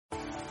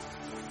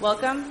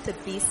Welcome to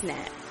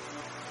BeastNet.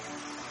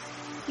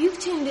 You've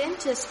tuned in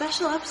to a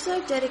special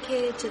episode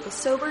dedicated to the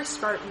Sober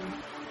Spartan.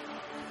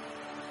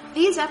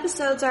 These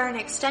episodes are an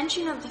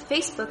extension of the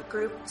Facebook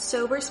group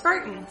Sober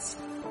Spartans.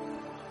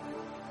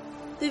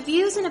 The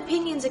views and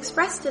opinions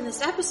expressed in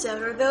this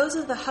episode are those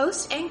of the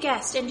host and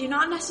guest and do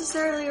not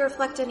necessarily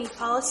reflect any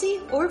policy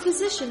or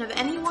position of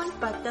anyone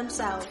but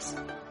themselves.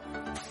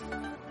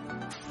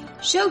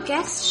 Show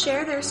guests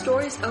share their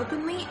stories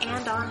openly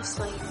and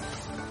honestly.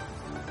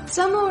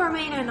 Some will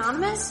remain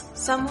anonymous,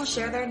 some will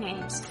share their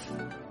names.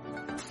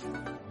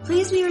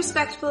 Please be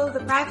respectful of the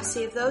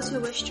privacy of those who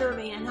wish to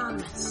remain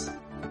anonymous.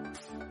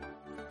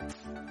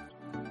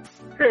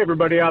 Hey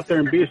everybody out there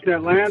in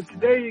BeastNet land.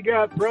 Today you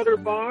got Brother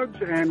Boggs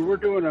and we're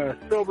doing a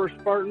Sober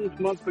Spartans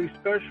monthly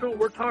special.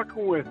 We're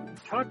talking with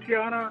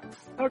Tatiana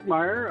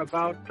Pugmire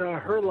about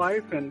her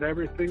life and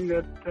everything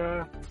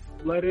that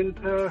led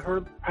into her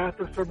path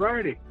of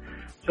sobriety.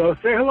 So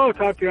say hello,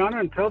 Tatiana,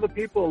 and tell the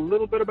people a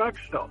little bit about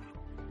yourself.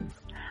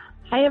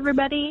 Hi,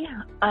 everybody.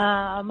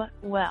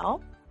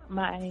 Well,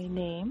 my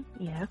name,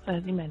 yes,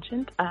 as you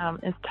mentioned,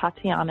 is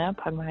Tatiana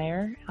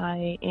Pugmire.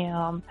 I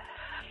am,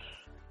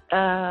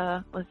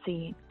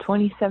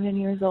 27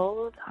 years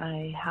old.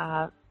 I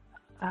have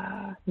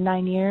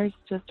 9 years,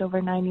 just over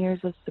 9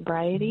 years of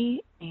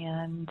sobriety,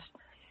 and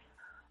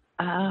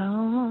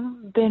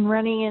been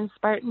running in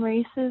Spartan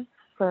races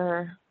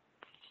for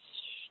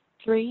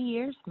 3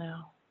 years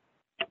now.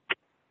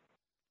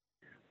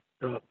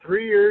 So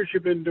 3 years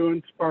you've been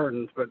doing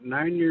Spartans, but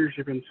 9 years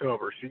you've been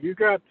sober. So you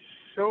got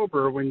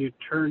sober when you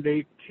turned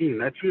 18.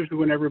 That's usually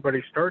when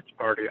everybody starts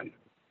partying.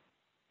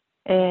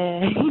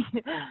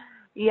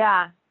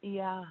 Yeah.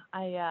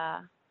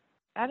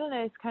 I don't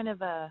know. It's kind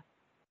of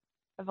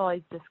I've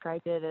always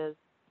described it as,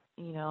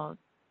 a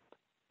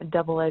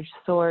double-edged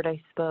sword,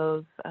 I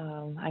suppose.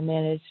 I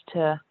managed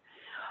to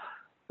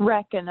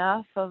wreck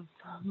enough of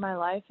my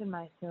life and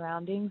my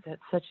surroundings at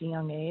such a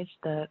young age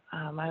that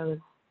I was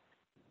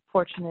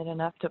fortunate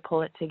enough to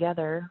pull it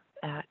together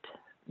at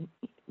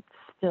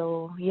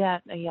still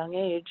yet a young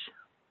age.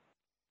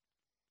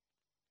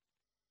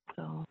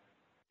 So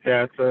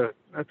yeah,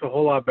 that's a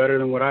whole lot better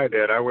than what I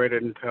did. I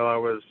waited until I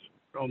was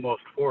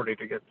almost 40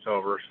 to get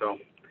sober. So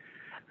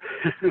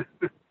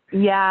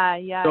yeah,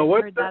 so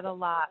I've heard that a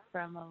lot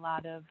from a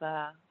lot of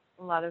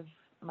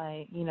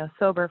my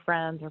sober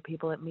friends or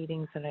people at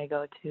meetings that I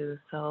go to.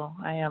 So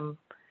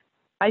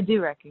I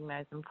do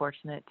recognize I'm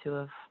fortunate to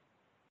have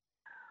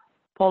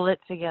pulled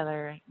it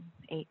together at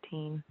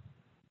 18.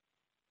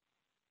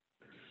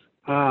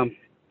 So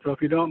if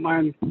you don't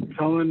mind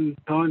telling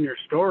your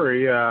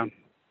story,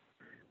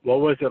 what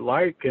was it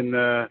like in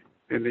the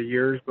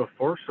years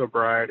before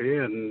sobriety,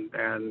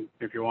 and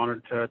if you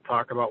wanted to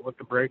talk about what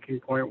the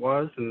breaking point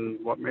was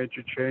and what made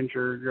you change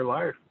your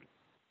life?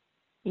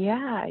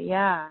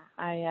 Yeah.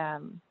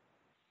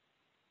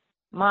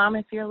 Mom,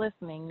 if you're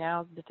listening,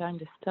 now's the time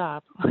to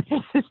stop.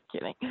 Just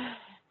kidding.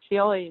 She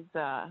always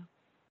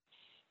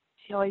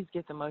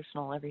gets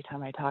emotional every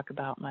time I talk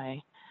about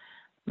my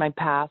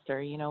past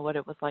or, what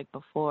it was like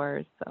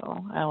before.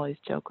 So I always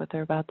joke with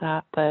her about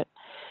that. But,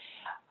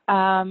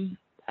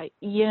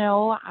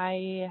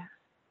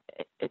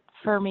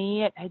 for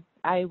me,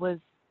 I was,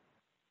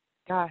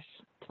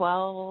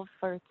 12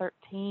 or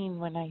 13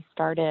 when I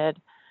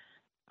started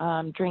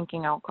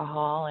drinking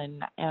alcohol,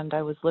 and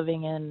I was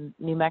living in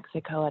New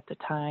Mexico at the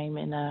time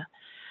in a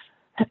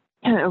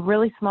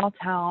really small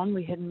town.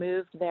 We had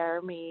moved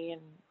there, me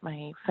and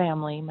my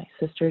family, my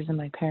sisters and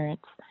my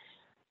parents.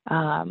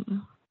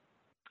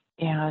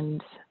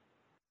 And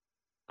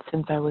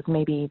since I was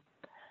maybe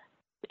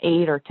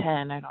 8 or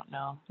 10, I don't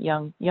know,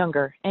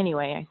 younger.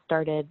 Anyway, I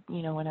started,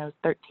 when I was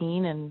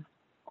 13, and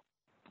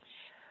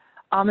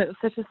it was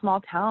such a small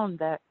town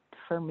that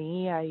for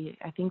me, I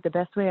think the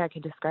best way I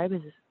could describe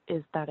it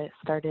is that it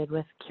started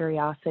with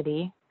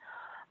curiosity,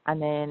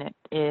 and then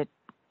it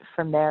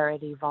from there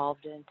it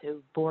evolved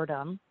into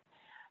boredom,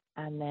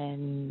 and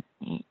then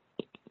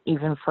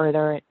even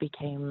further it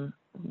became,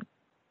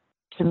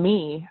 to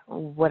me,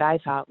 what I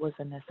thought was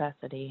a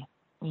necessity,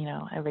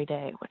 every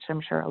day, which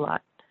I'm sure a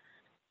lot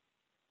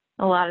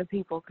of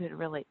people could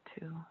relate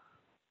to.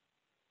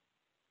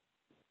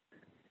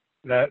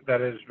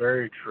 That is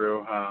very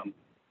true.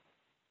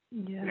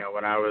 Yeah.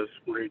 When I was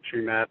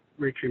reaching that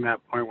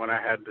point when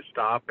I had to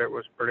stop, it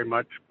was pretty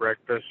much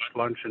breakfast,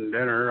 lunch, and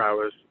dinner. I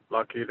was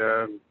lucky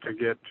to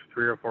get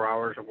 3 or 4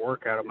 hours of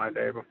work out of my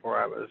day before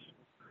I was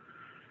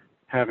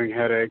having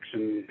headaches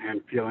and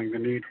feeling the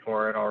need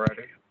for it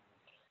already.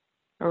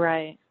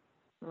 Right.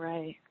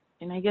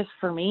 And I guess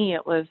for me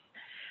it was,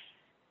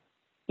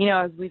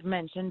 as we've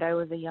mentioned, I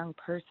was a young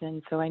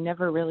person, so I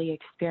never really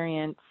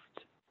experienced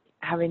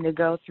having to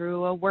go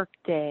through a work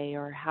day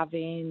or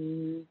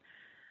having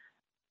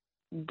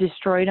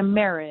destroyed a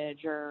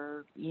marriage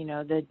or,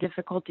 the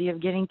difficulty of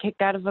getting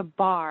kicked out of a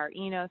bar,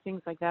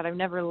 things like that. I've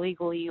never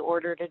legally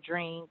ordered a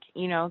drink,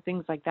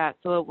 things like that.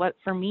 So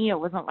for me, it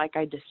wasn't like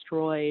I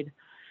destroyed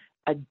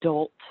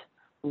adult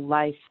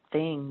life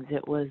things.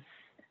 It was,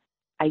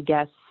 I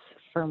guess,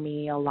 for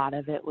me, a lot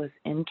of it was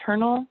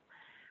internal.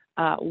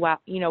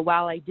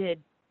 while I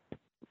did,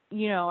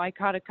 I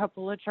caught a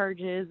couple of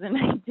charges and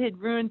I did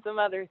ruin some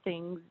other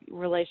things,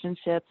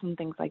 relationships and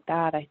things like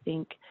that. I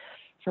think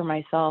for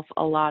myself,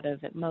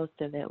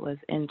 most of it was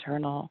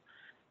internal,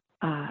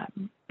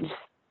 just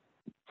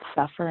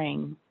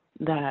suffering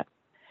that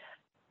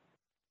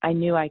I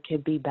knew I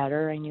could be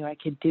better. I knew I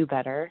could do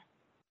better,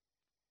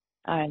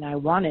 and I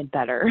wanted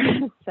better.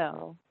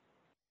 So,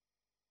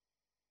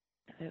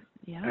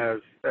 yeah.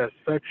 As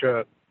such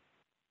a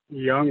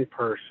young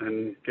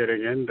person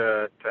getting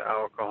into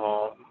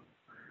alcohol,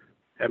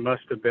 it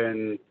must have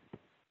been,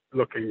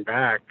 looking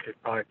back, it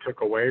probably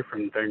took away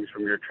from things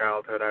from your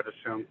childhood, I'd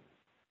assume.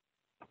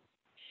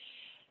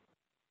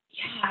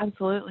 Yeah,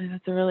 absolutely.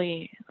 That's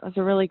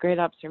a really great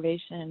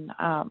observation.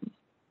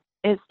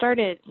 It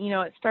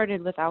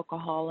started with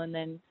alcohol, and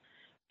then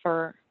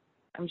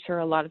I'm sure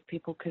a lot of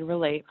people could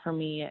relate. For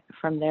me,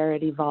 from there,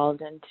 it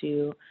evolved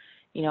into,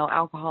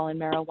 alcohol and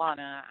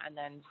marijuana, and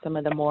then some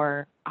of the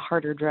more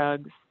harder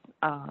drugs.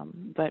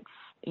 But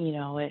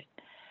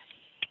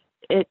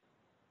it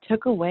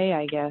took away,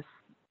 I guess,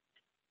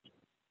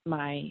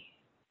 a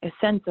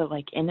sense of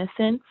like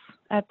innocence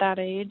at that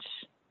age,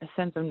 a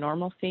sense of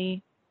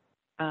normalcy.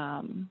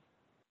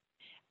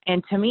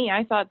 And to me,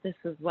 I thought this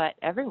was what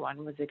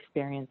everyone was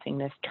experiencing,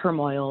 this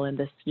turmoil and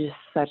this just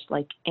such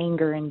like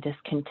anger and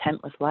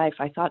discontent with life.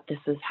 I thought this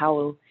is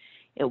how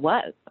it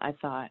was. I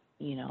thought,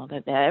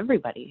 that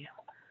everybody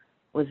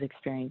was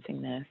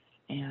experiencing this.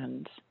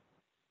 And,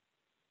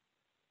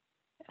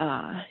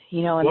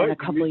 in a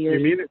couple of years.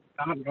 You mean it's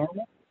not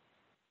normal?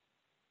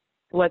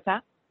 What's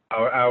that?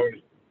 I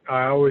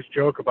always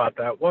joke about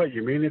that. What,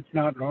 you mean it's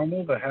not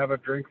normal to have a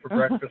drink for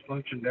breakfast,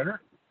 lunch, and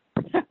dinner?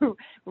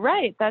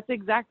 Right. That's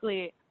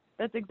exactly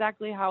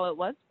how it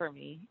was for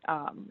me.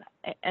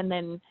 And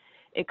then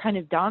it kind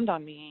of dawned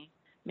on me,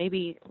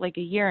 maybe like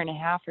a year and a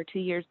half or 2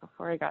 years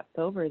before I got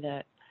sober,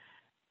 that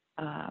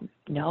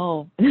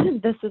no,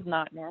 this is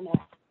not normal.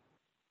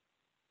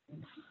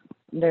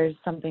 There's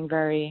something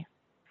very,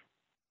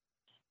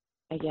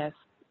 I guess,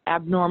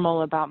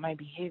 abnormal about my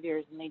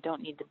behaviors, and they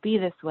don't need to be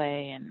this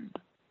way. And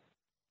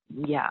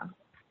yeah.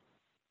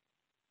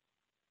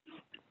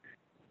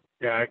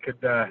 Yeah, I could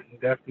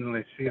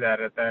definitely see that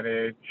at that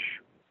age.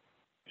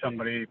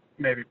 Somebody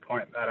maybe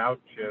point that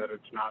out to you, that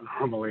it's not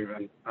normal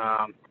even.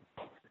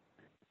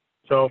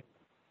 So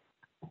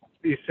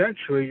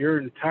essentially your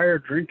entire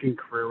drinking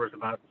career was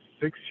about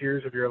 6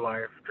 years of your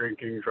life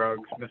drinking,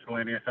 drugs,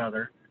 miscellaneous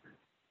other,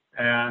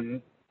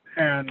 and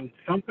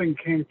something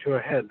came to a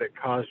head that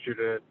caused you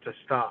to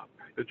stop.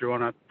 Did you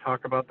want to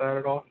talk about that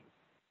at all?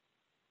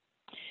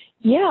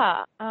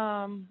 Yeah.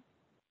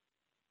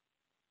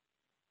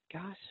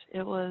 Gosh,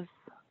 it was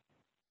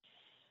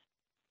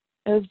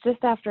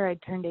just after I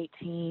turned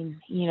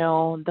 18.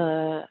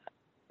 The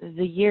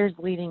years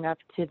leading up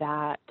to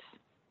that,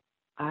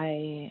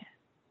 I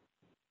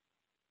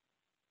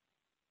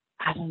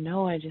don't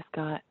know, I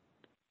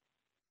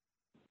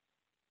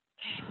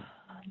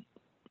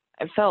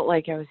felt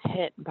like I was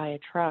hit by a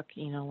truck,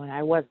 when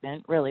I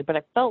wasn't really, but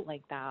I felt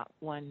like that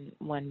one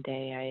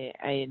day.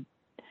 I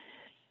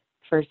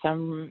for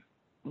some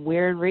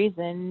weird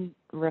reason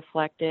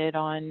reflected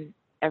on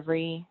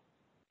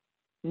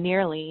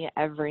nearly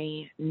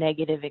every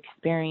negative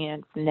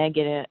experience,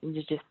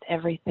 just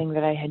everything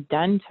that I had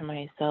done to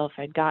myself.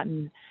 I'd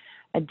gotten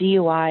a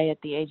DUI at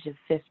the age of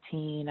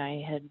 15.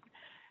 I had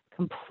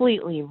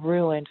completely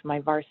ruined my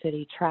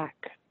varsity track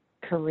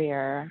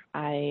career.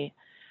 I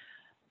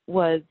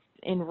was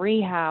in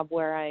rehab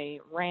where I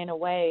ran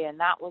away, and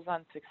that was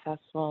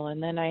unsuccessful.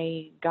 And then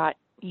I got,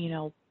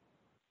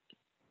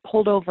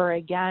 pulled over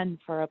again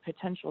for a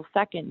potential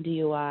second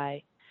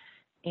DUI.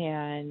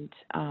 And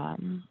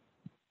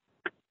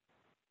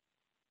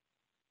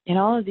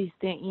all of these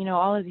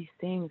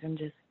things, and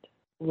just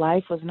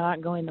life was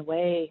not going the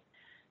way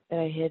that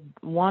I had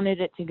wanted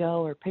it to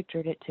go or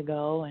pictured it to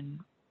go. And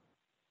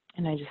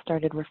I just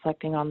started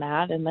reflecting on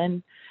that. And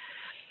then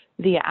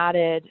the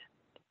added,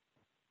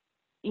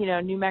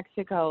 New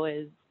Mexico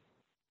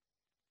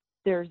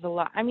there's a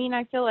lot. I mean,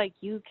 I feel like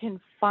you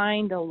can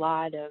find a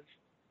lot of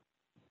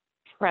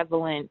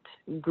prevalent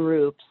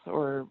groups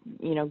or,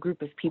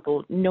 group of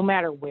people no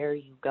matter where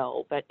you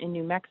go. But in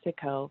New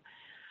Mexico,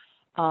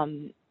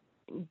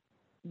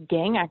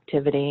 gang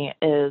activity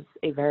is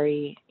a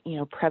very,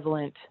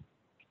 prevalent,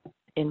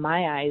 in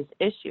my eyes,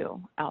 issue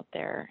out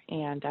there.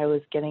 And I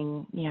was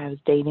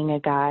dating a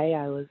guy.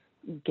 I was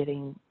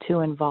getting too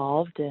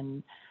involved,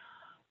 and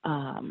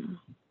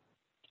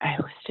I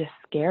was just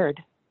scared.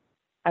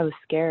 I was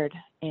scared,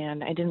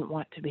 and I didn't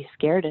want to be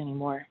scared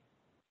anymore.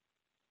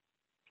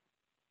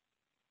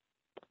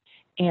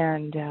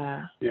 And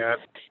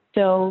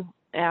so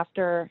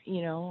after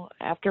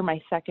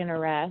my second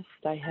arrest,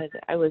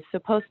 I was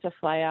supposed to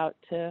fly out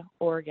to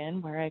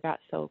Oregon where I got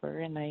sober,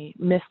 and I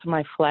missed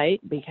my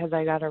flight because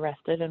I got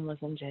arrested and was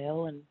in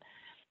jail.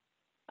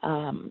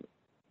 And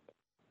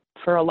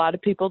for a lot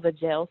of people, the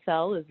jail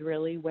cell is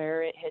really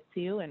where it hits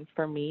you, and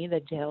for me,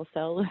 the jail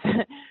cell is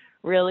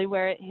really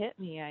where it hit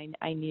me.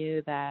 I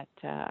knew that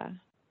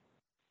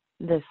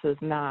this was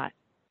not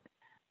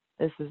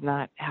this is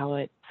not how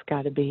it's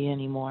got to be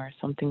anymore.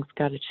 Something's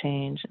got to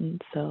change.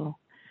 And so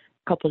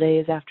a couple of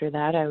days after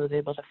that, I was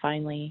able to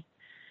finally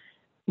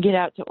get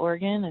out to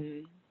Oregon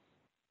and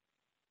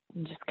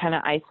just kind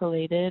of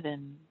isolated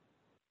and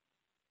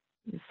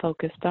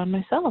focused on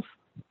myself.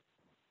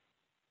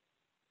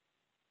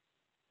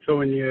 So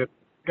when you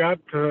got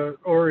to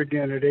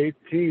Oregon at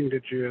 18,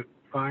 did you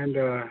find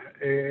a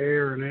AA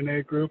or an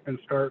NA group and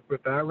start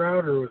with that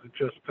route, or was it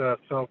just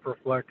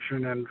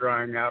self-reflection and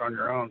drying out on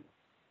your own?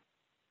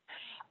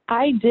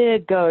 I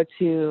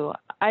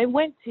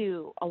went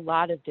to a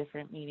lot of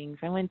different meetings.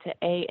 I went to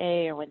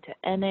AA, I went to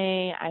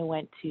NA, I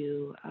went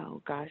to,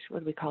 what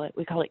do we call it?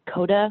 We call it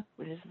CODA,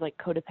 which is like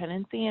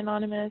Codependency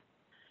Anonymous.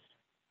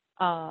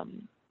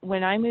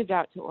 When I moved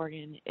out to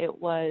Oregon, it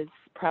was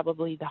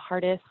probably the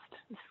hardest,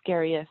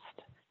 scariest,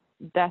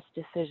 best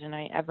decision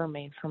I ever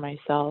made for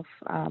myself.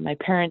 My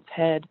parents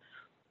had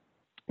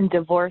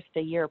divorced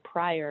a year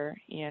prior,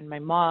 and my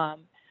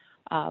mom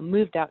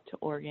moved out to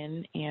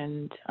Oregon,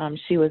 and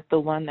she was the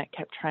one that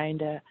kept trying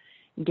to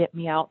get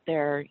me out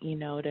there,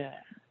 to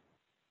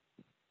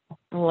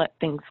let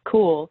things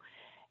cool.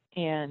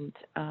 And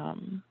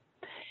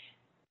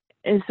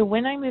so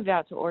when I moved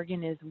out to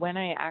Oregon is when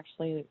I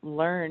actually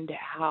learned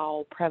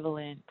how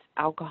prevalent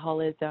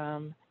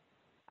alcoholism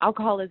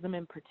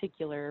in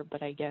particular,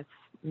 but I guess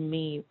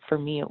for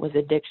me, it was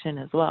addiction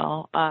as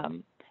well,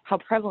 how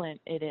prevalent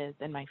it is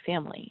in my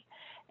family.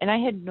 And I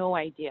had no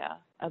idea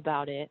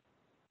about it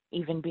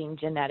even being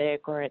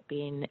genetic or it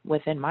being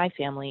within my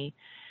family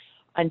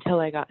until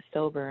I got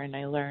sober, and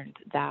I learned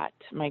that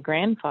my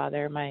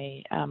grandfather,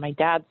 my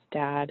dad's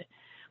dad,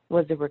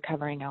 was a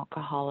recovering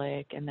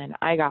alcoholic, and then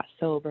I got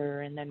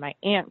sober, and then my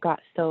aunt got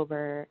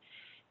sober,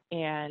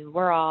 and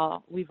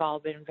we've all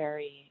been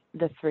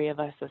the three of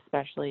us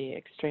especially,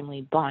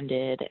 extremely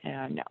bonded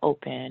and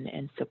open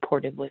and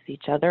supportive with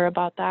each other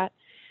about that.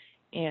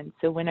 And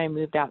so when I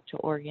moved out to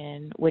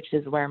Oregon, which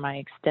is where my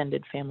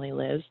extended family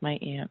lives, my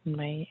aunt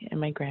and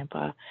my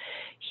grandpa,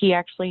 he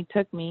actually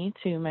took me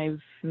to my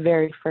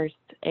very first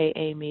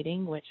AA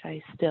meeting, which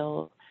I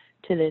still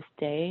to this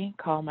day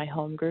call my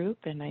home group,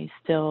 and I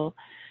still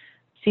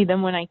see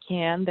them when I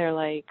can. They're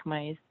like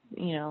my,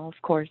 of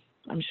course,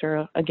 I'm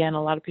sure, again,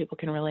 a lot of people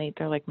can relate.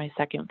 They're like my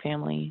second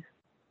family.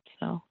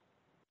 So.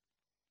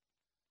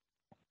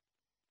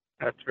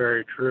 That's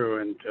very true.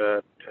 And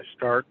to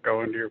start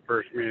going to your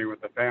first meeting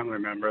with a family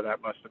member,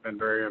 that must have been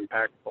very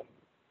impactful.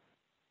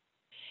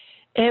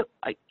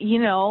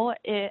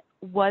 It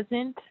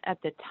wasn't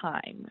at the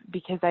time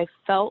because I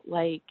felt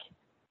like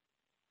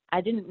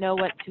I didn't know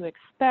what to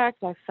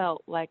expect. I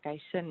felt like I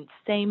shouldn't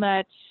say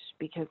much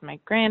because my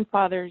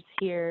grandfather's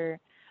here.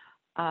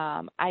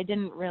 I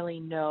didn't really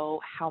know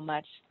how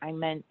much I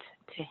meant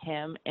to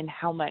him and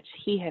how much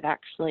he had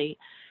actually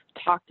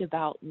talked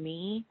about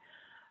me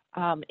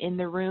in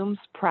the rooms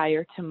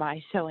prior to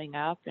my showing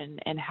up,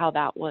 and how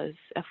that was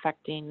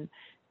affecting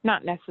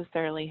not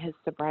necessarily his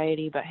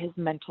sobriety, but his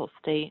mental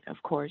state,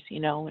 of course,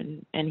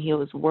 and he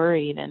was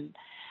worried, and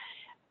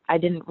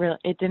it didn't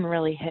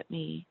really hit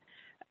me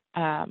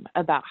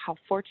about how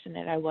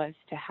fortunate I was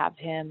to have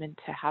him and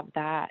to have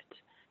that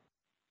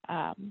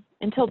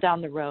until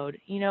down the road,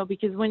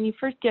 because when you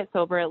first get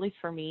sober, at least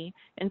for me,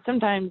 and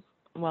sometimes,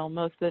 well,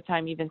 most of the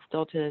time, even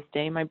still to this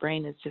day, my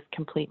brain is just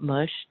complete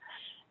mush.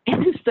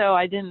 And so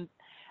I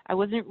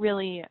wasn't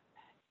really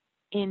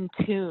in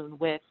tune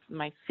with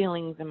my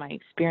feelings and my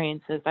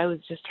experiences. I was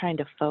just trying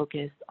to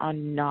focus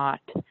on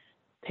not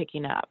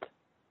picking up,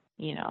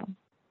 Yeah,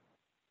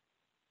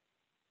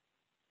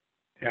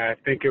 I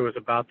think it was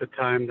about the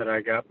time that I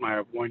got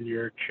my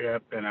 1-year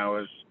chip and I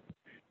was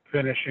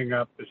finishing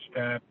up the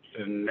steps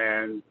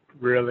and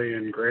really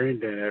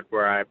ingrained in it,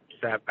 where I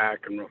sat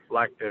back and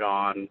reflected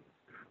on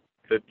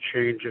the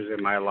changes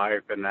in my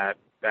life in that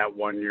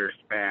 1-year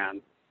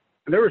span.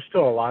 And there was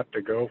still a lot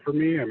to go for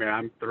me. I mean,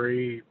 I'm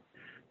 3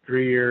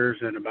 years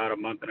and about a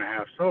month and a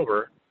half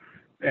sober.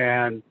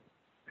 And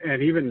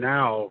even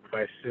now, if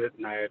I sit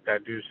and I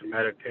do some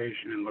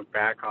meditation and look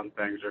back on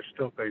things, there's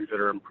still things that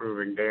are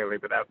improving daily.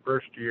 But that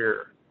first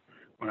year,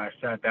 when I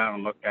sat down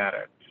and looked at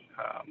it,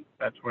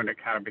 that's when it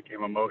kind of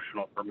became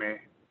emotional for me.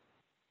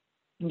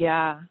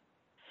 Yeah,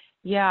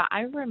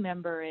 I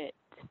remember it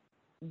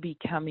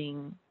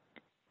becoming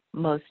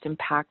most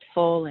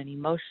impactful and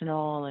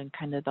emotional and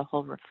kind of the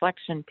whole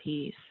reflection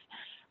piece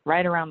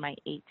right around my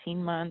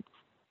 18 months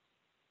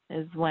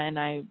is when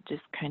I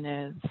just kind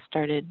of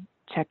started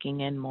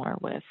checking in more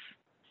with,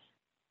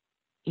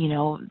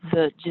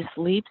 the just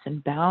leaps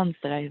and bounds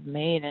that I've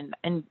made.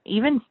 And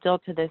even still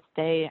to this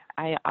day,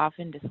 I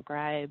often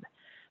describe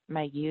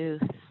my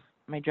youth,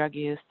 my drug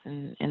use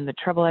and the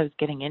trouble I was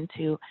getting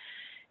into.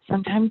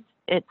 Sometimes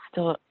it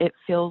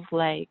feels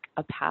like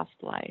a past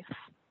life,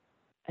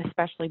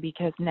 especially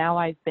because now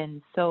I've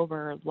been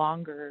sober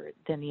longer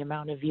than the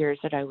amount of years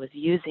that I was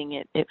using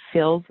it. It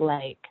feels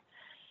like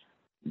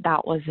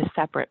that was a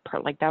separate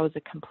that was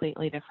a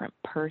completely different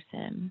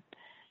person.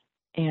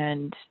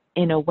 And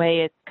in a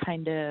way, it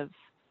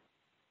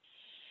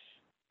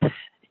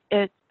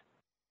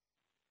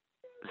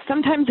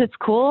sometimes it's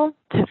cool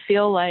to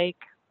feel like,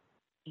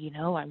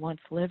 I once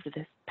lived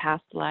this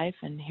past life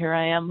and here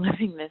I am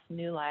living this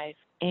new life.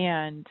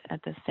 And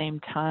at the same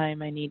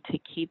time, I need to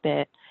keep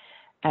it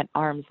at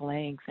arm's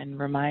length and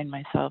remind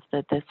myself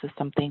that this is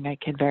something I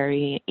could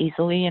very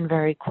easily and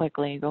very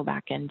quickly go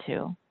back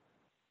into.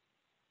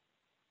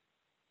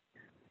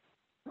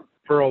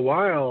 For a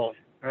while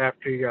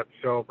after you got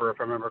sober, if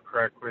I remember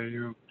correctly,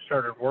 you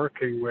started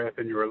working with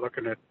and you were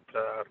looking at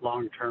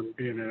long-term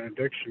being an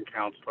addiction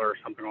counselor or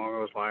something along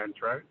those lines,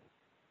 right?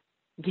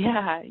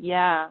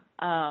 Yeah.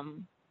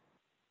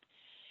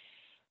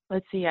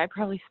 Let's see, I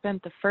probably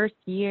spent the first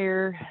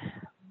year,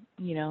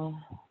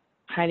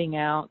 hiding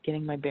out,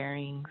 getting my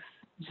bearings,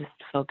 just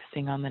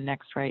focusing on the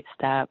next right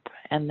step.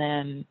 And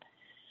then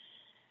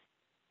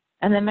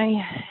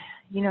I,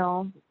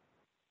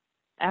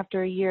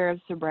 after a year of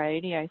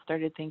sobriety, I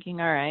started thinking,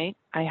 all right,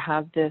 I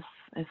have this,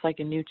 it's like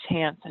a new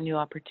chance, a new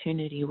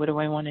opportunity. What do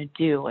I want to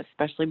do?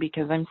 Especially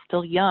because I'm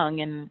still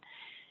young and,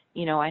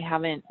 I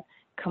haven't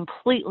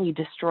completely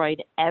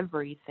destroyed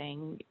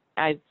everything.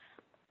 I've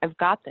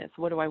got this.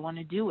 What do I want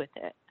to do with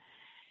it?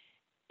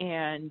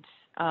 And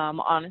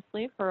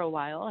honestly, for a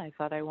while, I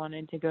thought I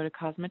wanted to go to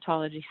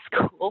cosmetology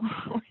school,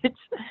 which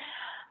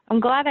I'm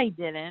glad I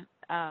didn't.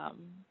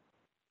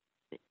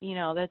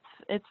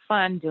 It's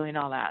fun doing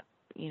all that,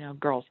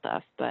 girl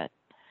stuff, but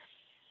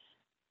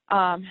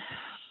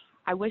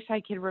I wish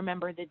I could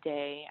remember the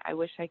day. I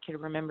wish I could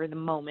remember the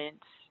moment,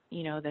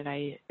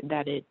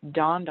 that it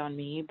dawned on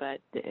me, but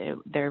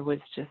there was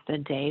just a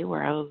day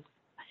where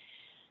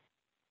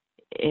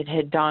it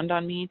had dawned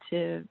on me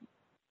to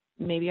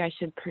maybe I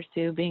should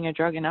pursue being a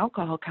drug and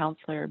alcohol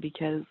counselor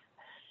because,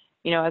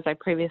 as I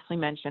previously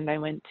mentioned, I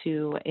went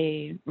to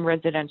a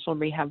residential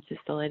rehab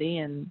facility,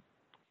 and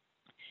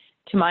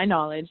to my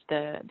knowledge,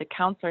 the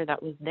counselor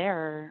that was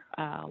there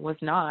was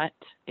not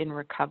in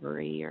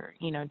recovery or,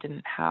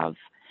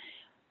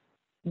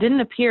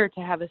 didn't appear to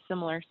have a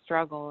similar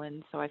struggle.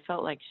 And so I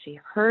felt like she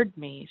heard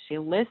me, she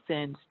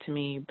listened to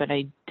me, but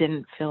I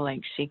didn't feel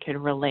like she could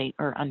relate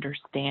or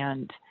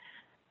understand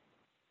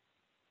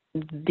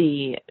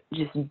the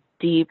just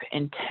deep,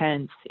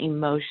 intense,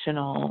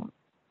 emotional,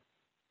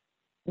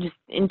 just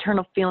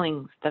internal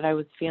feelings that I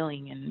was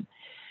feeling.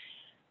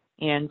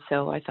 And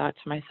so I thought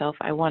to myself,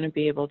 I want to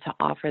be able to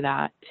offer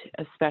that,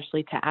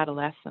 especially to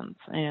adolescents.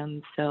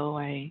 And so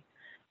I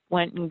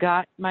went and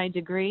got my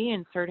degree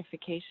and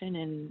certification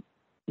in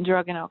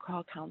drug and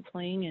alcohol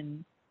counseling,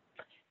 and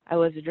I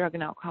was a drug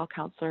and alcohol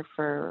counselor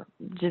for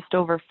just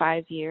over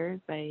 5 years.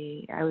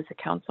 I was a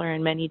counselor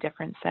in many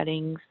different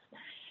settings.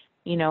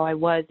 I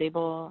was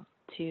able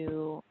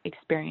to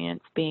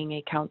experience being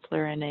a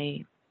counselor in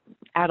a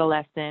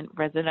adolescent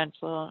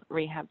residential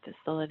rehab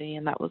facility,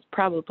 and that was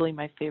probably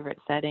my favorite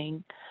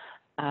setting.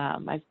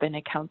 I've been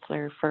a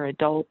counselor for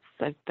adults.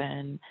 I've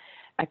been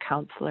a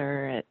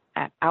counselor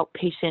at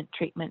outpatient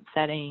treatment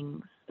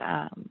settings.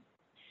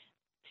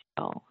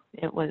 So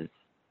it was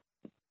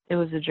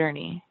a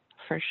journey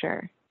for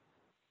sure.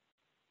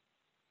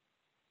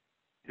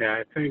 Yeah,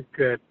 I think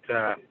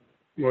that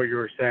what you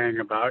were saying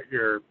about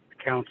your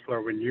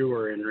counselor when you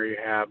were in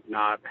rehab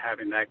not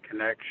having that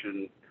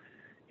connection,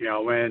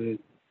 when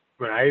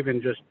I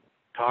even just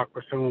talk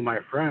with some of my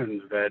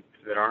friends that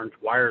aren't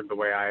wired the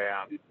way I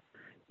am,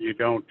 you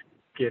don't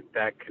get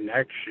that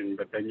connection,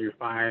 but then you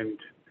find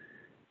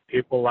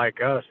people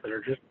like us that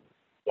are just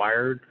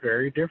wired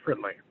very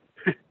differently.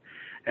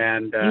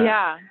 and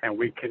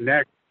we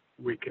connect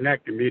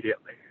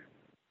immediately.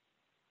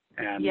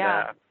 And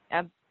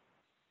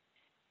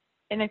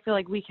and I feel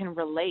like we can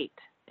relate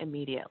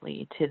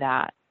immediately to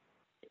that.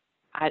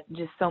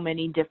 Just so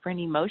many different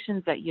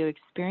emotions that you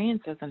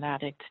experience as an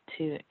addict,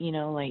 to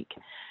like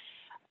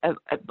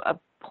a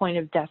point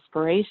of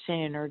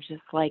desperation, or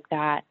just like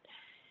that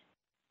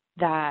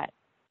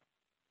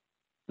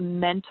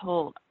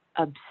mental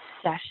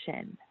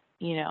obsession,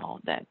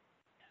 that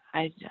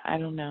I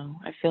don't know.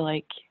 I feel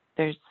like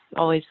there's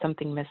always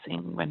something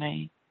missing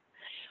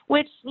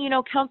which,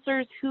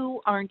 counselors who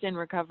aren't in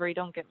recovery,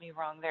 don't get me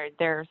wrong,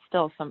 there are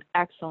still some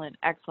excellent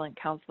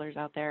counselors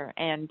out there,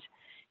 and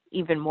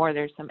even more,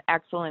 there's some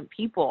excellent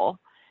people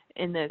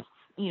in this,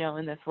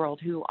 in this world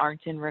who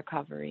aren't in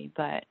recovery,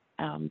 but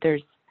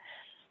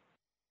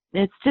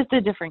it's just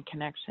a different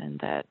connection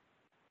that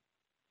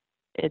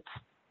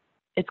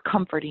it's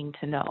comforting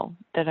to know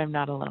that I'm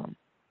not alone.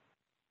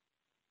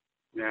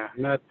 Yeah,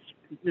 and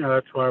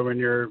that's why when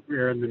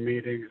you're in the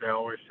meetings, I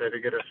always say to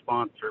get a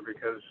sponsor,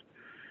 because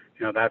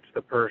that's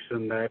the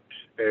person that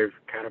they've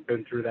kind of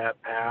been through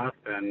that path,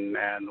 and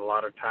a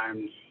lot of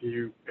times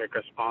you pick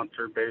a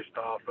sponsor based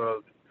off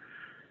of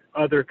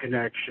other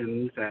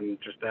connections, and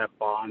just that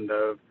bond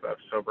of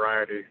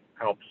sobriety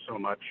helps so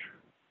much.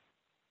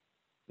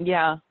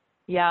 Yeah,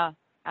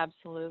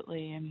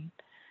 absolutely.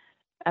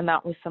 And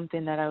that was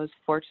something that I was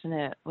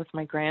fortunate with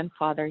my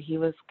grandfather.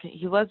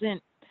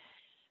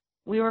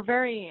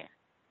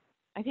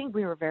 I think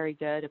we were very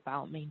good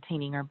about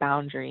maintaining our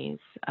boundaries.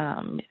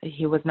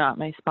 He was not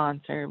my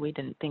sponsor. We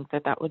didn't think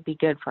that would be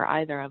good for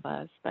either of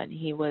us, but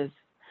he was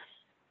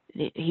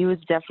he was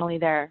definitely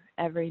there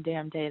every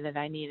damn day that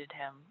I needed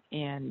him.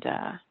 And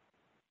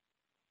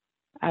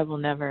I will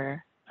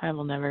never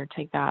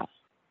take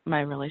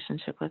my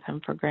relationship with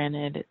him for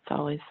granted. It's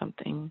always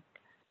something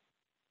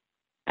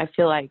I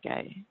feel like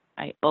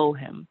I owe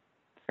him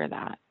for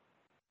that.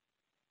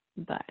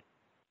 But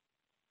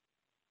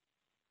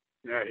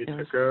yeah, he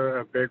took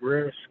a big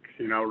risk,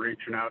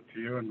 reaching out to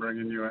you and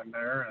bringing you in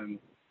there,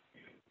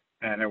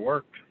 and it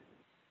worked.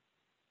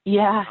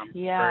 Yeah, I'm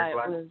yeah, very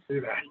glad it was. to see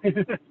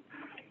that.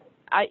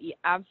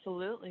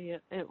 Absolutely.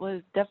 It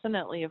was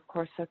definitely, of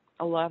course,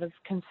 a lot of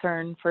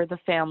concern for the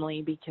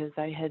family, because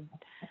I had,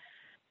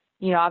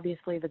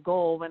 obviously the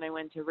goal when I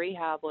went to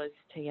rehab was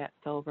to get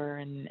sober,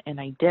 and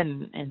I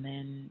didn't. And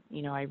then,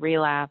 I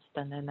relapsed,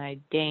 and then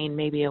I'd gain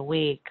maybe a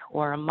week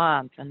or a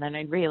month, and then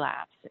I'd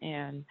relapse.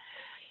 And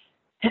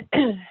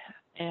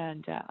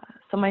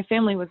so my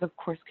family was, of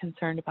course,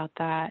 concerned about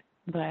that.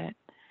 But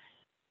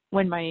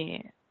when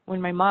my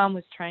mom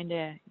was trying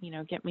to,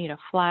 get me to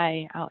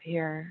fly out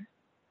here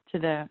to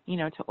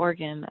to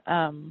Oregon,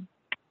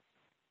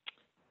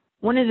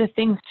 one of the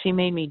things she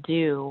made me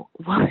do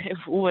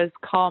was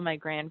call my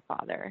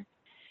grandfather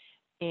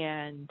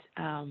and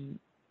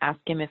ask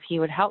him if he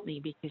would help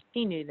me, because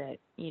she knew that,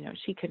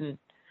 she couldn't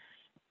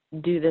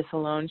do this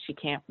alone. She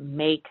can't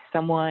make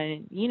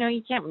someone,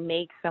 you can't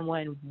make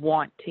someone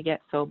want to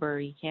get sober.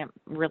 You can't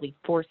really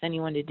force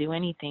anyone to do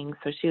anything.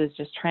 So she was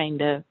just trying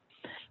to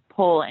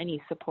pull any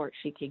support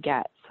she could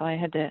get. So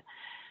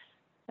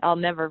I'll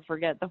never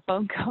forget the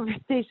phone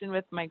conversation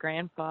with my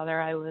grandfather.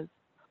 I was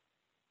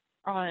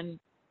on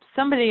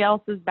somebody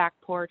else's back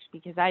porch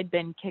because I'd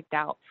been kicked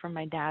out from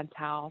my dad's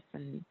house.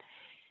 And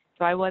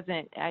so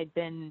I'd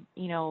been,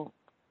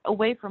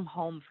 away from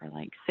home for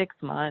like 6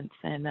 months.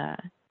 And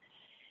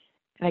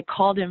I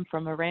called him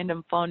from a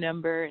random phone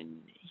number, and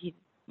he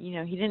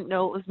didn't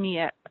know it was me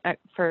at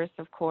first,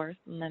 of course.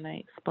 And then I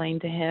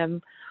explained to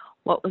him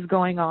what was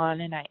going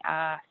on, and I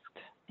asked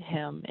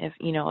him if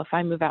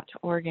I move out to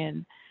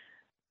Oregon,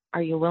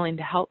 are you willing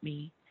to help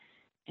me?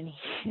 And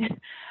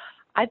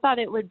I thought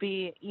it would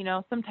be,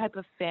 some type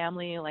of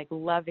family, like,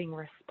 loving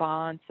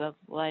response of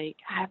like,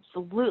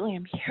 absolutely,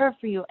 I'm here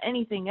for you,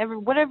 anything,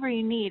 whatever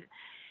you need.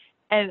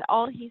 And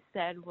all he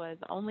said was,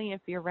 only if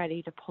you're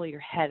ready to pull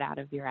your head out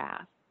of your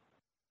ass.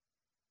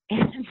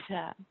 And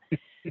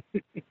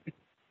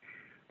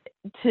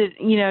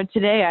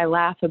today I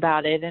laugh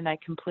about it, and I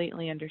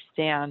completely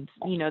understand,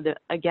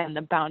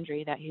 the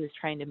boundary that he was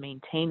trying to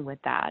maintain with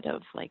that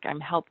of like,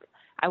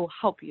 I will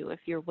help you if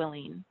you're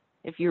willing,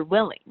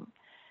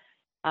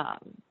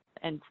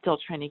 and still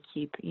trying to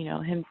keep,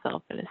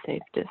 himself at a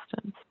safe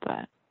distance.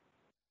 But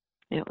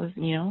it was,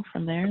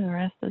 from there, the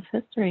rest is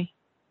history.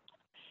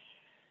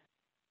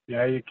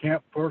 Yeah, you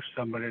can't force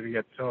somebody to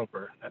get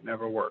sober. That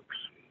never works.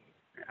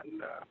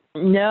 And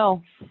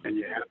no, and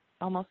you have,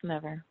 almost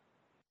never.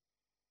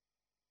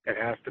 It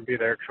has to be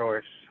their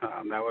choice.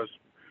 That was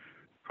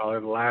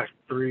probably the last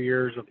 3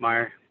 years of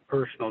my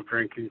personal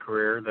drinking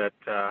career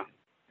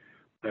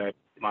that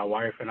my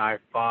wife and I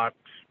fought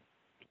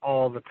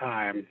all the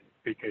time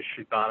because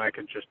she thought I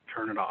could just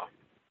turn it off.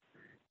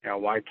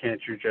 Why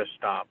can't you just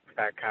stop?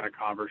 That kind of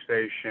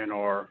conversation,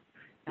 or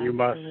you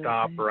must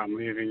stop, or I'm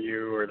leaving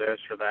you, or this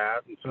or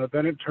that. And so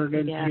then it turned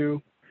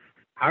into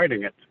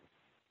hiding it.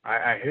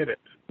 I hid it.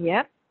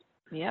 Yep.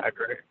 I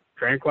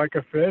drank like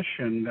a fish,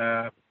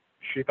 and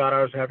she thought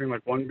I was having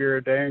like 1 beer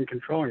a day and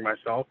controlling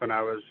myself, and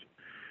I was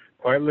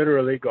quite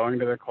literally going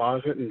to the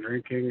closet and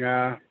drinking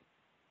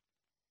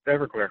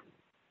Everclear.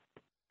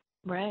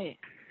 Right.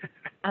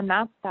 And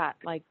that's that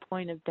like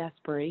point of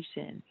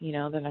desperation,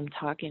 that I'm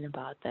talking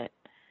about,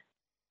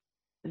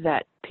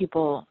 that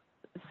people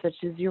such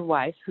as your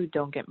wife, who,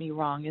 don't get me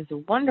wrong, is a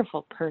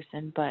wonderful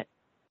person, but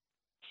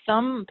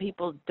some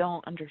people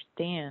don't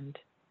understand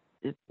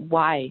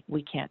why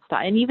we can't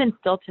stop. And even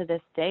still to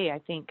this day, I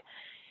think,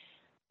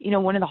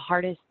 one of the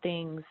hardest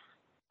things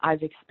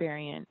I've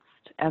experienced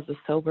as a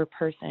sober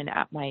person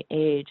at my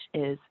age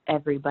is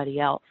everybody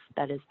else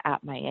that is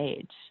at my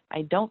age.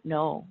 I don't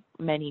know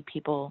many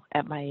people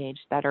at my age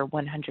that are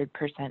 100%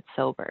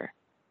 sober.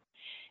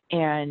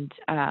 And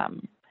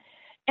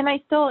I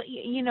still,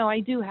 I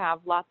do have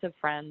lots of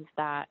friends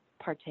that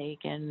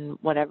partake in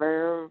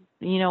whatever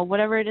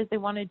it is they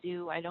want to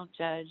do. I don't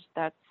judge.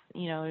 That's,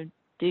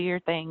 do your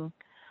thing,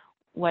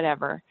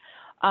 whatever.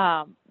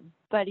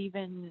 But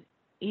even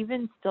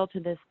still to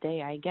this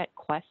day, I get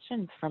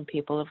questions from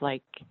people of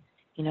like,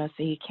 so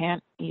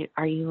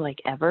are you like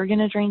ever going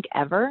to drink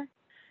ever?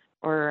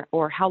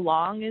 Or how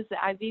long is it?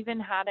 I've even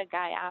had a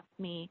guy ask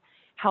me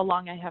how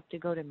long I have to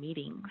go to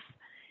meetings.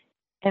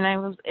 And I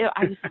was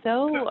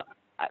so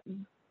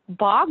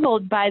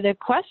boggled by the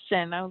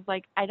question. I was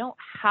like, I don't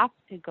have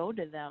to go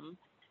to them,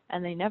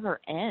 and they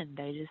never end.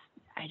 I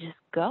just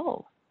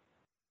go.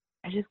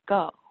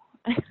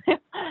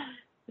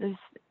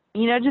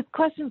 Just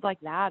questions like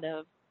that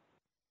of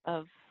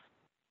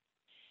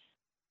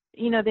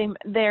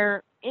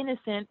they're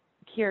innocent,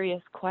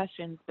 curious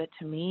questions, but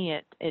to me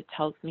it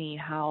tells me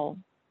how,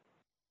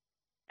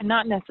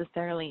 not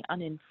necessarily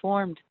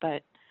uninformed,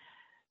 but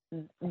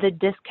the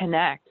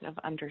disconnect of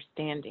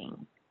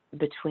understanding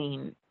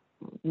between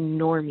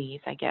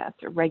normies, I guess,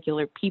 or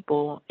regular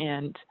people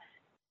and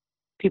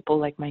people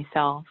like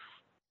myself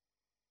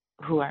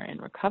who are in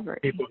recovery.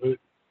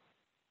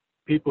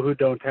 People who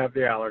don't have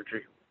the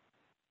allergy.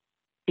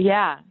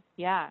 Yeah.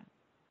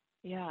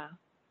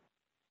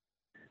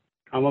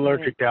 I'm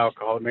allergic to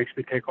alcohol. It makes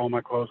me take all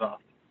my clothes off.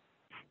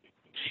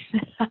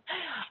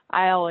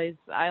 I always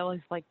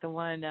like the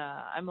one,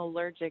 I'm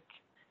allergic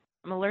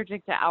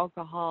to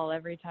alcohol.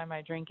 Every time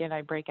I drink it,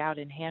 I break out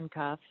in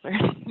handcuffs or,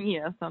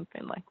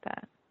 something like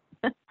that.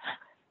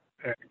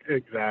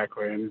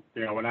 Exactly. And,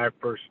 when I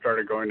first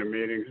started going to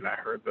meetings and I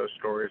heard those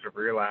stories of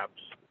relapse,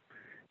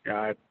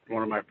 at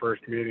one of my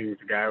first meetings,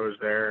 a guy was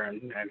there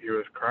and he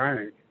was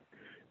crying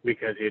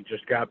because he had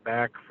just got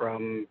back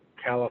from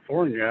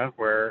California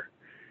where,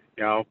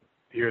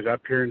 he was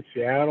up here in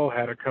Seattle,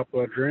 had a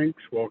couple of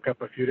drinks, woke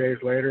up a few days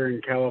later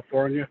in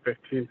California,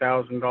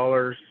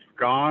 $15,000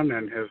 gone,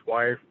 and his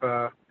wife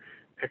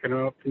picking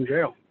him up from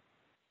jail.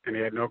 And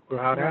he had no clue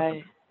how it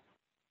happened.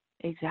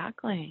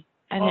 Exactly.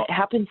 And it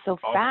happened so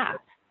fast.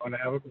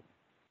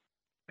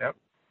 Yep.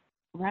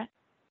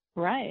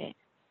 Right.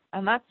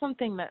 And that's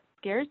something that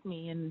scares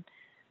me.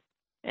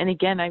 And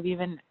again, I've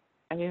even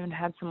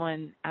had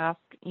someone ask,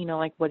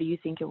 what do you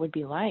think it would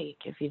be like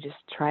if you just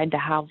tried to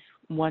have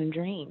one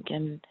drink?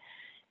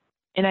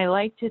 And I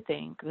like to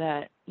think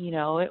that,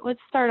 it would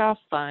start off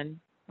fun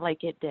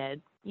like it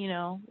did,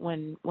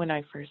 when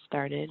I first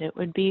started. It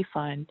would be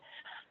fun.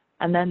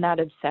 And then that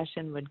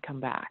obsession would come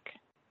back.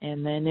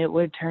 And then it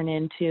would turn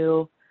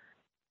into,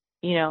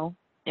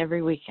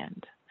 every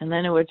weekend. And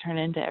then it would turn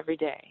into every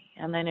day.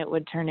 And then it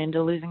would turn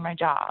into losing my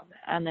job.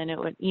 And then it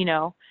would,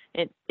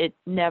 it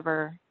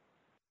never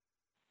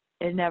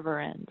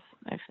ends,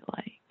 I feel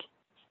like.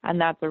 And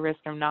that's a risk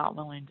I'm not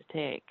willing to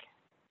take.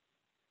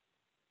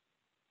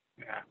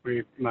 Yeah,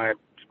 my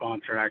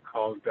sponsor and I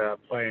called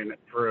playing it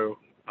through.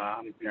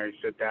 You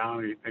sit down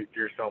and you think to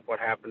yourself, what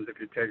happens if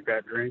you take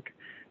that drink?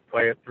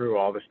 Play it through,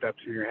 all the steps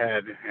in your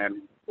head,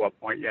 and what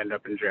point you end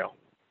up in jail.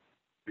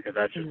 Because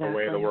that's just the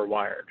way that we're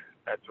wired.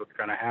 That's what's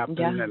going to happen.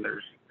 Yeah. And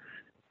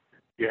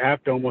you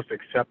have to almost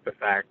accept the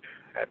fact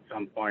at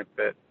some point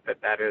that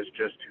is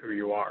just who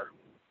you are.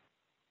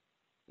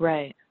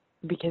 Right.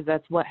 Because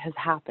that's what has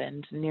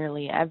happened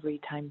nearly every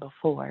time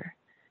before.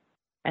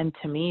 And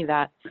to me,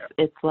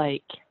 it's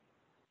like,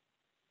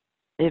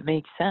 it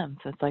makes sense.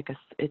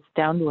 It's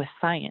down to a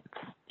science.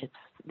 It's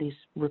these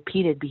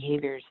repeated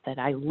behaviors that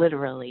I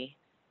literally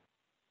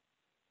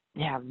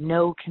have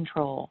no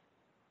control.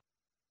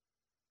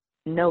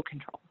 No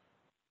control.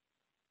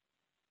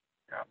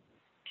 Yeah.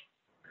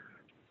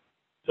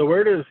 So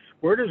where does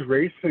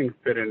racing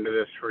fit into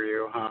this for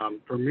you?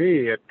 For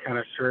me, it kind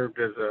of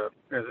served as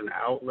an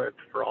outlet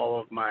for all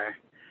of my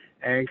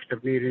angst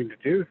of needing to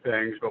do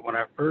things. But when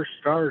I first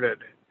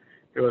started,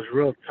 it was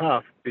real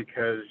tough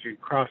because you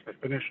cross the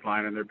finish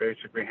line and they're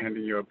basically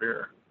handing you a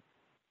beer.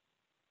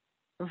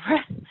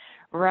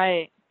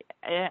 Right.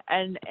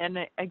 And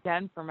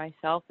again, for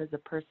myself as a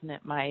person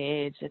at my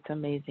age, it's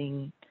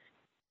amazing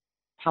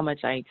how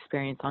much I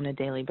experience on a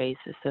daily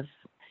basis of,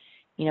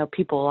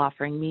 people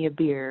offering me a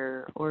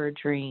beer or a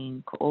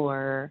drink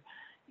or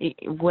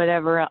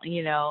whatever,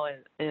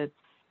 it's,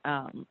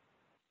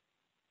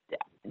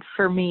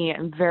 for me,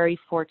 I'm very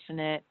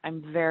fortunate.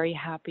 I'm very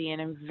happy,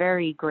 and I'm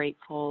very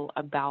grateful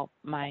about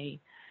my,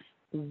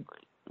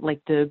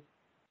 the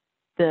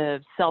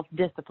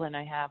self-discipline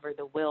I have or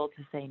the will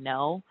to say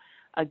no,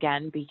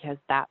 again, because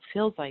that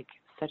feels like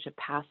such a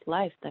past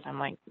life that I'm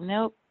like,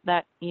 nope,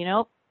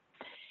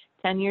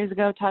 10 years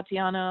ago,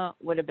 Tatiana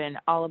would have been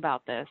all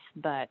about this,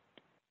 but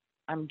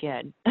I'm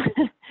good.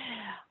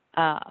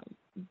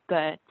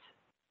 But,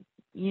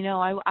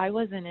 I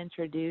wasn't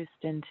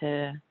introduced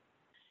into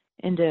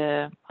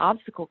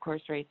obstacle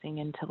course racing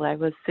until I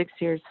was 6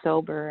 years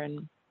sober.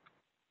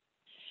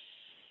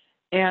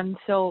 And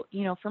so,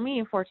 for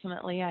me,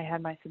 fortunately, I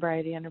had my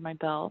sobriety under my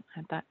belt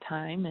at that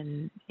time.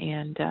 And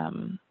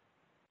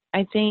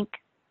I think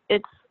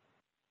it's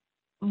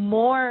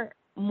more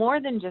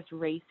than just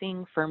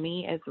racing for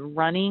me is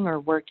running or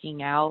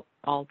working out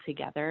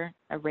altogether.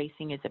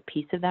 Racing is a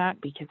piece of that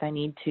because I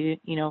need to,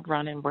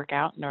 run and work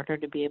out in order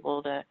to be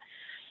able to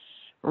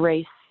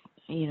race,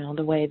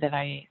 the way that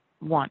I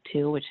want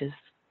to, which is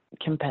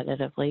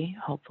competitively,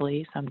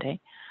 hopefully someday.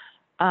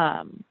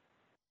 And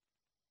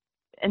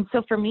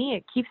so for me,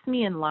 it keeps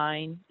me in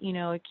line,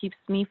 it keeps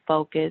me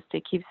focused,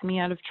 it keeps me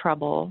out of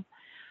trouble.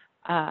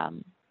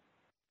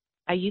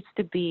 I used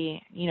to be,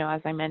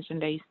 as I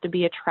mentioned, I used to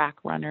be a track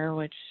runner,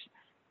 which,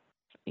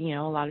 a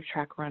lot of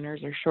track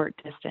runners are short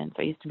distance.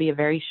 I used to be a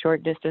very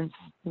short distance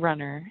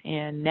runner.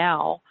 And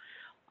now,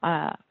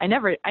 I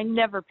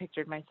never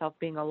pictured myself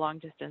being a long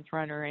distance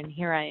runner. And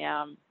here I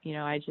am,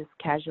 I just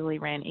casually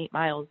ran 8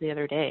 miles the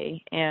other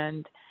day.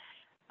 And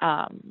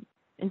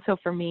so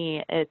for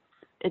me,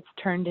 it's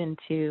turned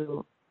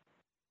into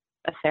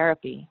a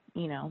therapy,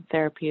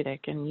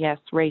 therapeutic. And yes,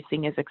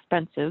 racing is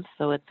expensive,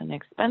 so it's an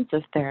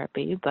expensive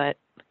therapy, but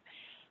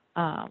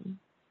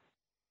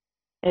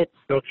it's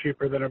still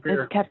cheaper than a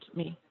beer. It's kept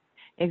me.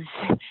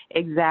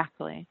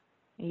 Exactly.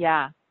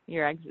 Yeah,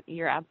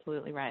 you're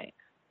absolutely right.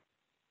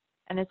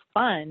 And it's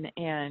fun,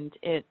 and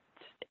it's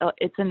a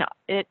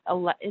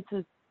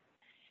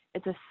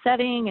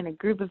setting and a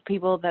group of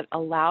people that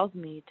allows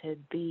me to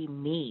be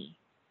me,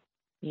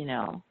 you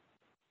know.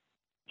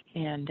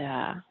 And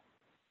I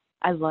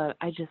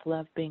just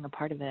love being a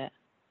part of it.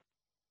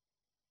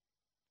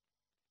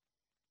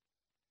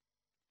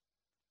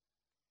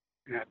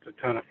 Yeah, it's a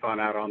ton of fun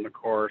out on the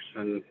course,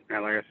 and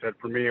like I said,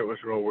 for me it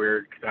was real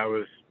weird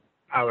because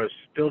I was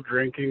still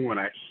drinking when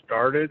I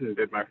started and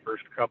did my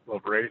first couple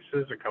of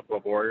races, a couple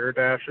of warrior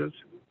dashes,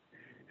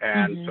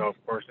 and so Mhm.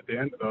 of course at the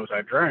end of those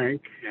I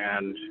drank,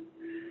 and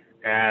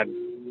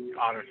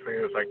honestly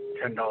it was like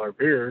 $10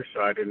 beers,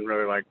 so I didn't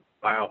really like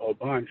buy a whole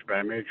bunch, but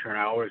I made sure and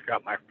I always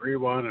got my free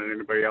one, and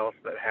anybody else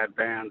that had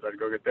bands I'd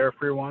go get their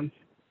free ones.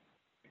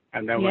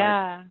 And then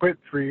Yeah. when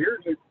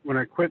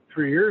I quit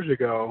 3 years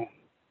ago,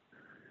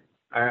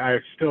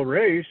 I still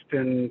raced,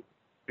 and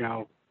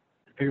I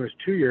think it was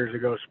 2 years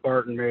ago,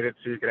 Spartan made it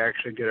so you could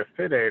actually get a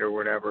Fit Aid or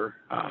whatever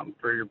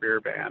for your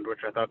beer band,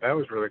 which I thought that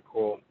was really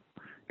cool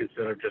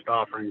instead of just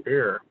offering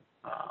beer.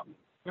 That's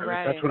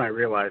Right. when I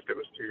realized it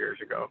was 2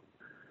 years ago.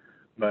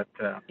 But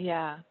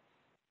Yeah.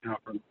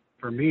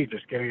 for me,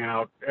 just getting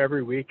out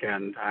every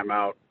weekend, I'm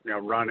out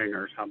running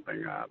or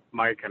something.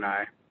 Mike and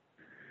I,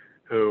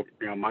 who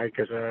Mike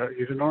he's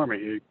a normie.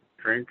 He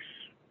drinks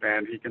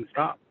and he can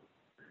stop.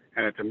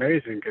 And it's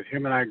amazing because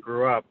him and I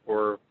grew up.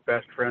 We're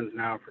best friends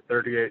now for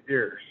 38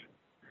 years.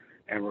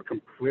 And we're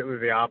completely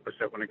the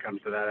opposite when it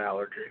comes to that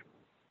allergy.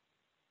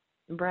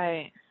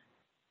 Right.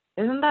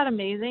 Isn't that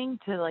amazing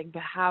to like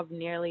have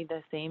nearly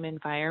the same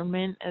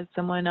environment as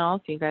someone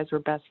else? You guys were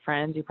best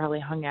friends. You probably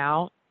hung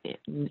out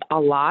a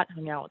lot,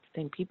 hung out with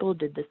the same people,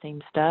 did the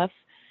same stuff.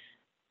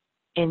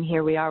 And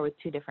here we are with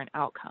two different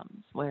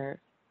outcomes where,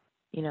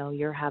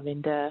 you're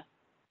having to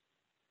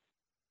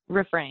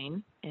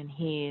refrain and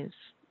he's,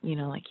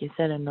 like you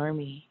said, a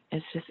normie.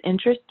 It's just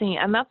interesting.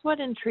 And that's what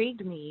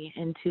intrigued me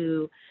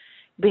into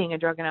being a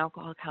drug and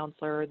alcohol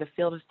counselor, or the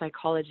field of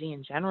psychology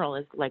in general,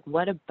 is like,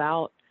 what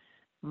about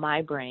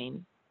my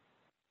brain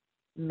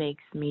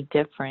makes me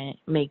different,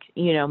 makes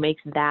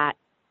that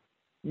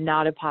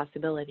not a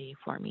possibility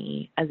for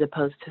me as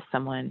opposed to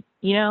someone,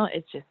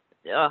 it's just,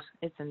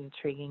 it's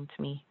intriguing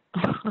to me.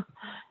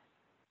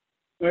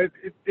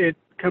 It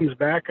comes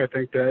back, I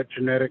think, to that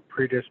genetic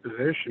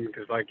predisposition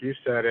because, like you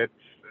said,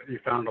 you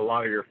found a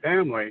lot of your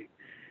family,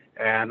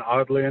 and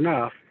oddly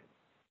enough,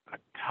 a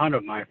ton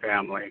of my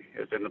family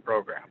is in the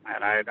program,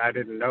 and I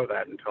didn't know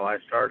that until I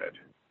started.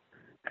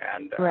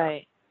 And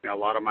Right. a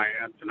lot of my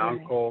aunts and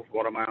uncles.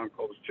 One of my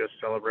uncles just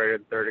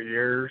celebrated 30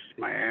 years.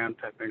 My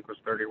aunt, I think, was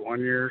 31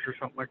 years or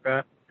something like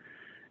that.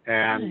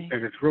 And Nice.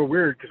 and it's real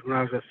weird because when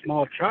I was a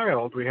small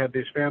child, we had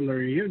these family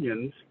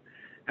reunions,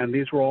 and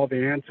these were all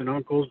the aunts and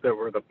uncles that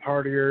were the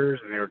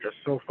partiers, and they were just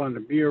so fun to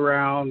be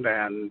around.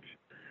 And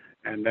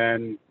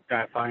then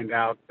I find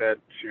out that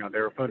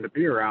they were fun to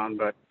be around,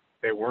 but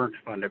they weren't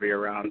fun to be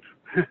around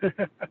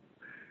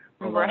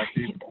for a lot of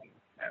people.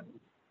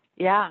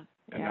 Yeah.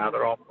 And now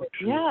they're all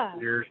pushing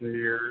years and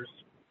years.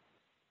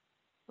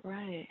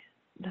 Right.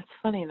 That's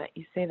funny that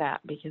you say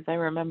that because I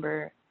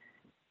remember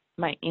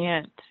my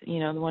aunt,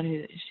 the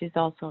one she's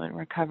also in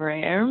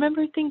recovery. I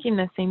remember thinking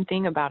the same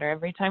thing about her.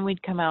 Every time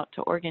we'd come out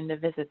to Oregon to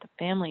visit the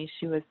family,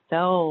 she was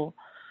so,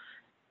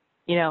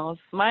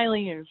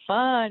 smiley and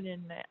fun.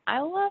 And I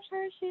love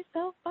her. She's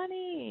so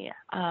funny.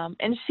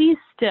 And she's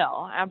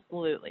still,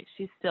 absolutely,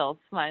 she's still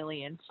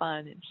smiley and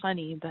fun and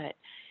funny, but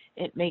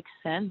it makes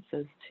sense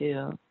as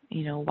to,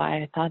 why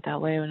I thought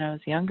that way when I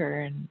was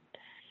younger. And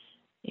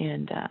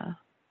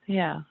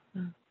yeah.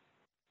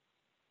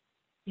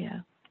 Yeah.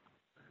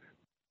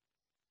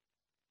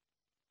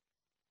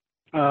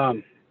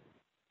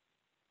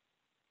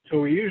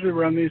 So we usually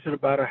run these at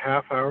about a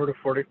half hour to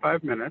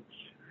 45 minutes,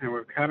 and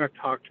we've kind of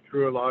talked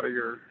through a lot of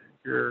your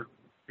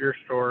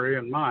story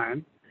and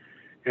mine.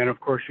 And of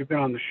course, you've been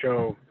on the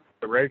show,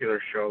 the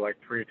regular show, like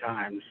 3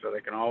 times, so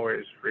they can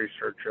always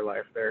research your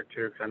life there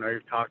too. Because I know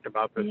you've talked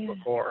about this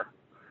before.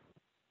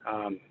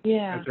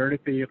 Is there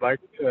anything you'd like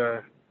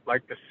to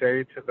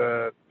say to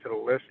the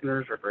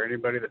listeners, or for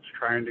anybody that's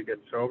trying to get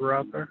sober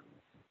out there?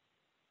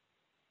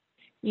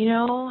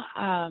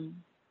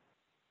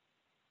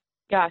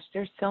 Gosh,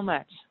 there's so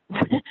much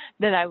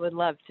that I would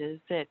love to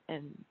sit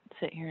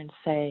here and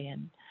say,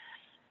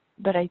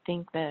 but I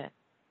think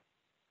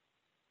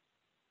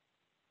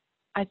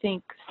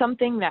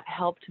something that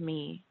helped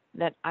me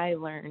that I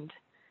learned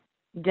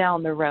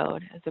down the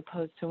road as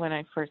opposed to when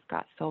I first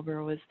got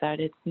sober was that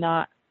it's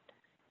not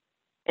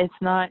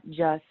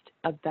just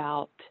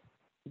about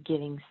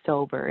getting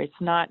sober.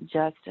 It's not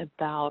just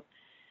about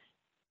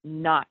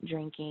not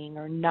drinking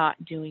or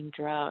not doing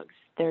drugs.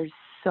 There's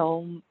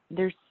so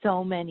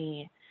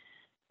many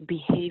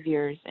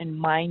behaviors and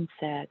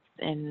mindsets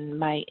and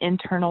my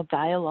internal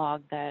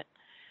dialogue that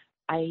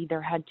I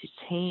either had to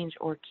change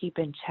or keep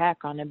in check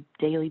on a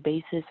daily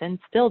basis and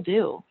still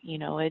do.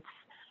 It's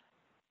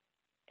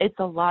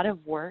a lot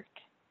of work,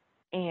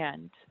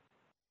 and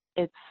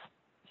it's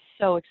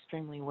so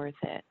extremely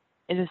worth it.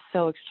 It is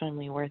so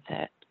extremely worth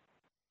it.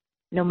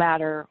 No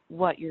matter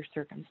what your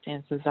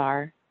circumstances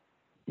are,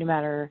 no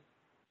matter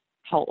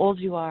how old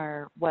you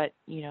are, what,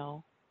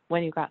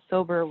 when you got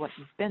sober, what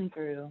you've been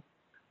through.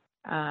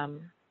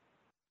 And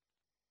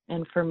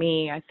for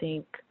me, I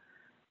think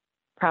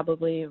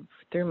probably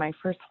through my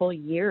first whole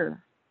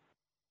year,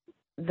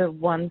 the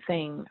one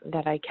thing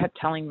that I kept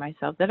telling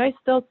myself, that I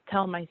still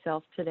tell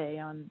myself today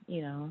on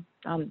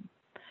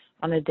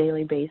a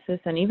daily basis,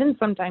 and even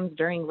sometimes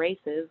during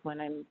races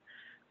when I'm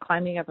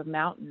climbing up a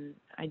mountain,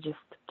 I just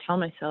tell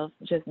myself,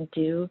 just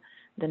do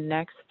the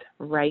next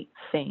right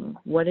thing.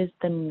 What is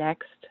the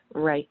next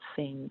right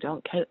thing?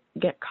 Don't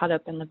get caught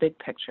up in the big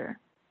picture.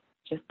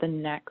 Just the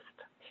next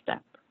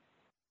step.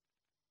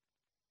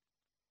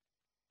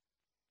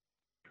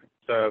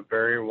 It's a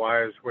very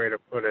wise way to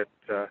put it.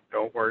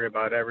 Don't worry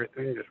about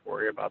everything. Just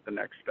worry about the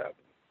next step.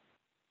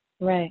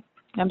 Right.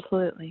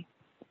 Absolutely.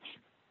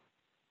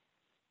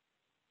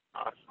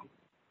 Awesome.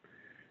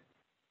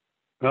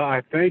 Well,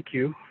 I thank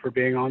you for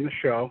being on the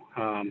show.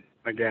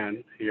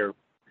 Again, you're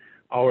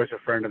always a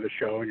friend of the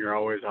show, and you're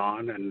always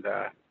on. And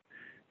of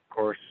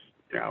course,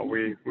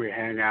 we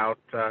hang out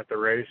at the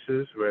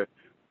races with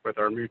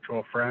our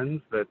mutual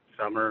friends. That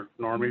some are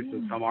normies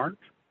and some aren't.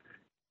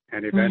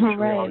 And eventually,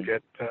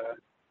 right.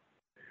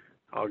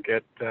 I'll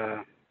get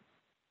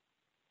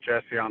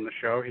Jesse on the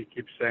show. He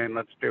keeps saying,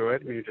 "Let's do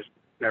it," and he just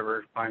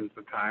never finds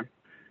the time.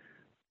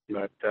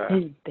 But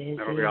he's busy.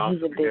 It'll be awesome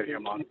to get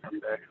him guy. on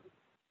someday.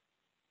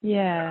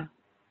 Yeah,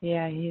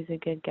 he's a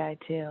good guy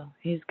too.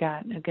 He's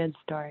got a good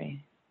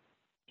story.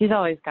 He's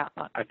always got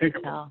lots to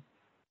tell.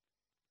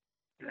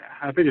 Yeah,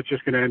 I think it's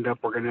just going to end up,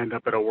 we're going to end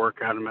up at a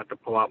workout. I'm going to have to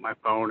pull out my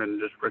phone and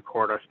just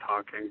record us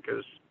talking,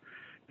 because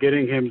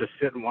getting him to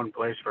sit in one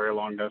place very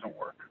long doesn't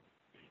work.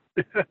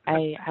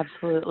 I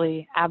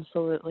absolutely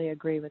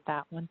agree with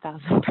that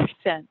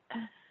 1,000%.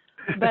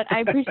 But I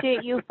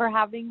appreciate you for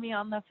having me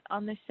on the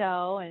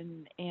show,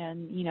 and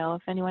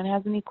if anyone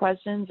has any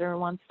questions or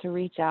wants to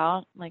reach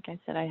out, like I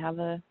said, I have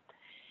a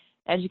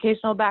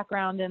educational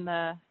background in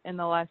the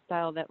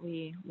lifestyle that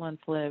we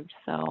once lived,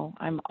 so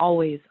I'm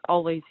always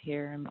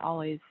here. I'm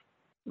always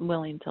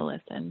willing to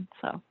listen.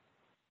 So.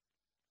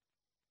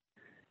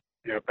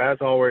 As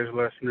always,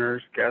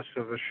 listeners, guests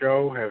of the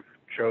show have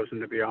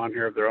chosen to be on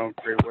here of their own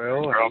free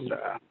will, and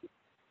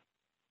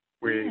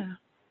we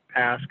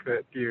ask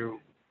that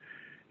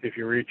if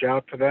you reach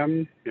out to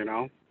them,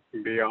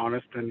 be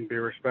honest and be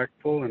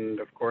respectful. And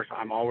of course,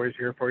 I'm always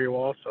here for you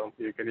all. So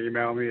you can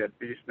email me at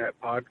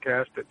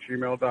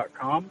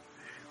beastnetpodcast@gmail.com,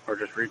 or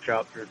just reach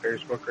out through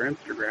Facebook or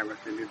Instagram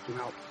if you need some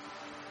help.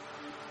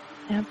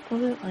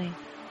 Absolutely.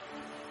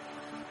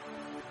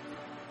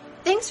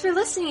 Thanks for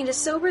listening to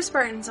Sober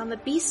Spartans on the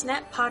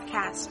BeastNet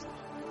podcast.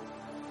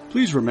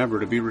 Please remember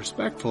to be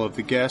respectful of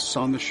the guests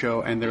on the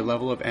show and their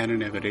level of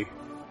anonymity.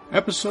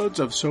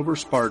 Episodes of Sober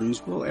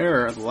Spartans will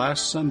air the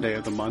last Sunday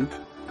of the month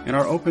and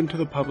are open to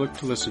the public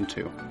to listen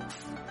to.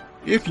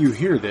 If you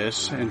hear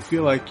this and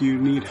feel like you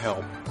need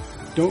help,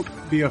 don't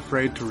be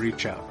afraid to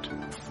reach out.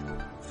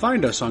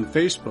 Find us on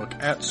Facebook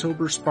at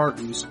Sober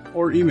Spartans,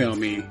 or email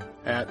me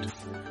at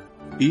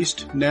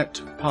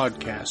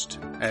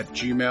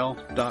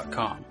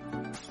beastnetpodcast@gmail.com.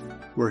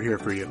 We're here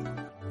for you.